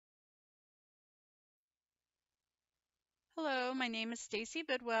Hello, my name is Stacey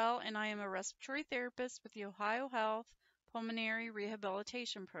Bidwell, and I am a respiratory therapist with the Ohio Health Pulmonary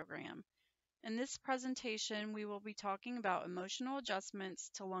Rehabilitation Program. In this presentation, we will be talking about emotional adjustments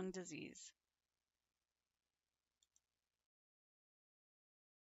to lung disease.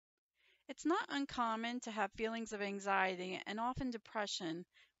 It's not uncommon to have feelings of anxiety and often depression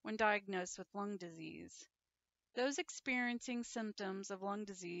when diagnosed with lung disease. Those experiencing symptoms of lung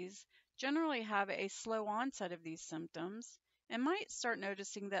disease generally have a slow onset of these symptoms and might start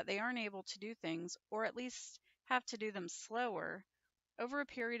noticing that they aren't able to do things, or at least have to do them slower, over a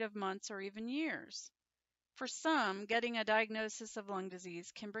period of months or even years. For some, getting a diagnosis of lung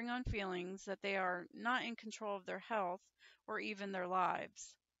disease can bring on feelings that they are not in control of their health or even their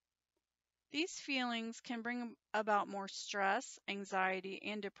lives. These feelings can bring about more stress, anxiety,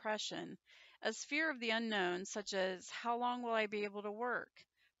 and depression, as fear of the unknown, such as how long will I be able to work?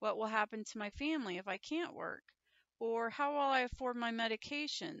 What will happen to my family if I can't work? Or how will I afford my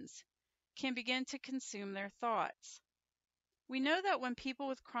medications? Can begin to consume their thoughts. We know that when people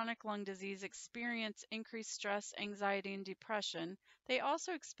with chronic lung disease experience increased stress, anxiety, and depression, they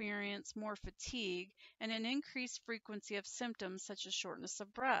also experience more fatigue and an increased frequency of symptoms such as shortness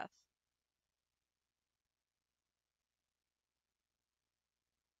of breath.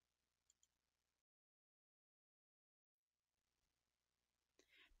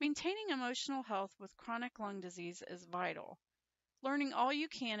 Maintaining emotional health with chronic lung disease is vital. Learning all you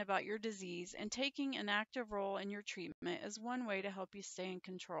can about your disease and taking an active role in your treatment is one way to help you stay in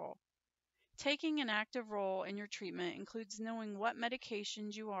control. Taking an active role in your treatment includes knowing what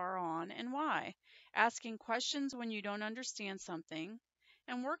medications you are on and why, asking questions when you don't understand something,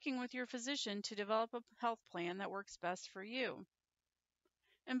 and working with your physician to develop a health plan that works best for you.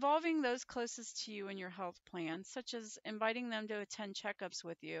 Involving those closest to you in your health plan, such as inviting them to attend checkups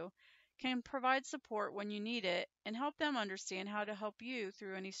with you, can provide support when you need it and help them understand how to help you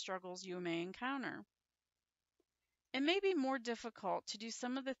through any struggles you may encounter. It may be more difficult to do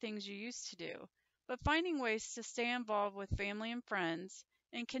some of the things you used to do, but finding ways to stay involved with family and friends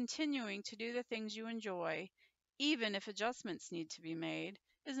and continuing to do the things you enjoy, even if adjustments need to be made,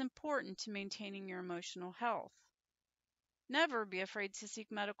 is important to maintaining your emotional health. Never be afraid to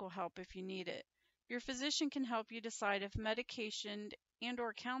seek medical help if you need it. Your physician can help you decide if medication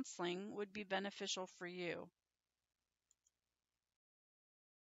and/or counseling would be beneficial for you.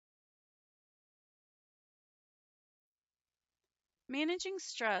 Managing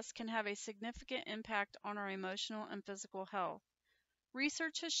stress can have a significant impact on our emotional and physical health.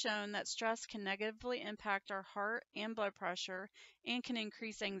 Research has shown that stress can negatively impact our heart and blood pressure and can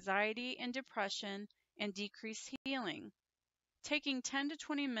increase anxiety and depression and decrease healing. Taking 10 to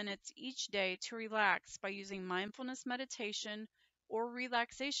 20 minutes each day to relax by using mindfulness meditation or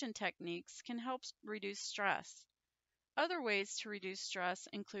relaxation techniques can help reduce stress. Other ways to reduce stress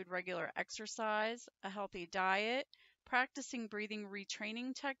include regular exercise, a healthy diet, practicing breathing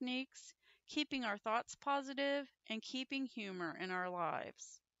retraining techniques, keeping our thoughts positive, and keeping humor in our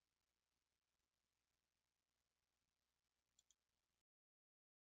lives.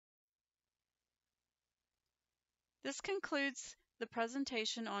 This concludes the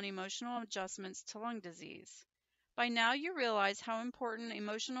presentation on emotional adjustments to lung disease. By now you realize how important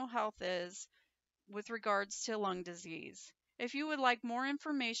emotional health is with regards to lung disease. If you would like more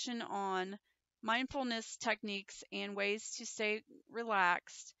information on mindfulness techniques and ways to stay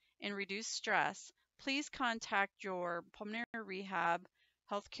relaxed and reduce stress, please contact your pulmonary rehab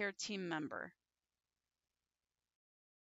healthcare team member.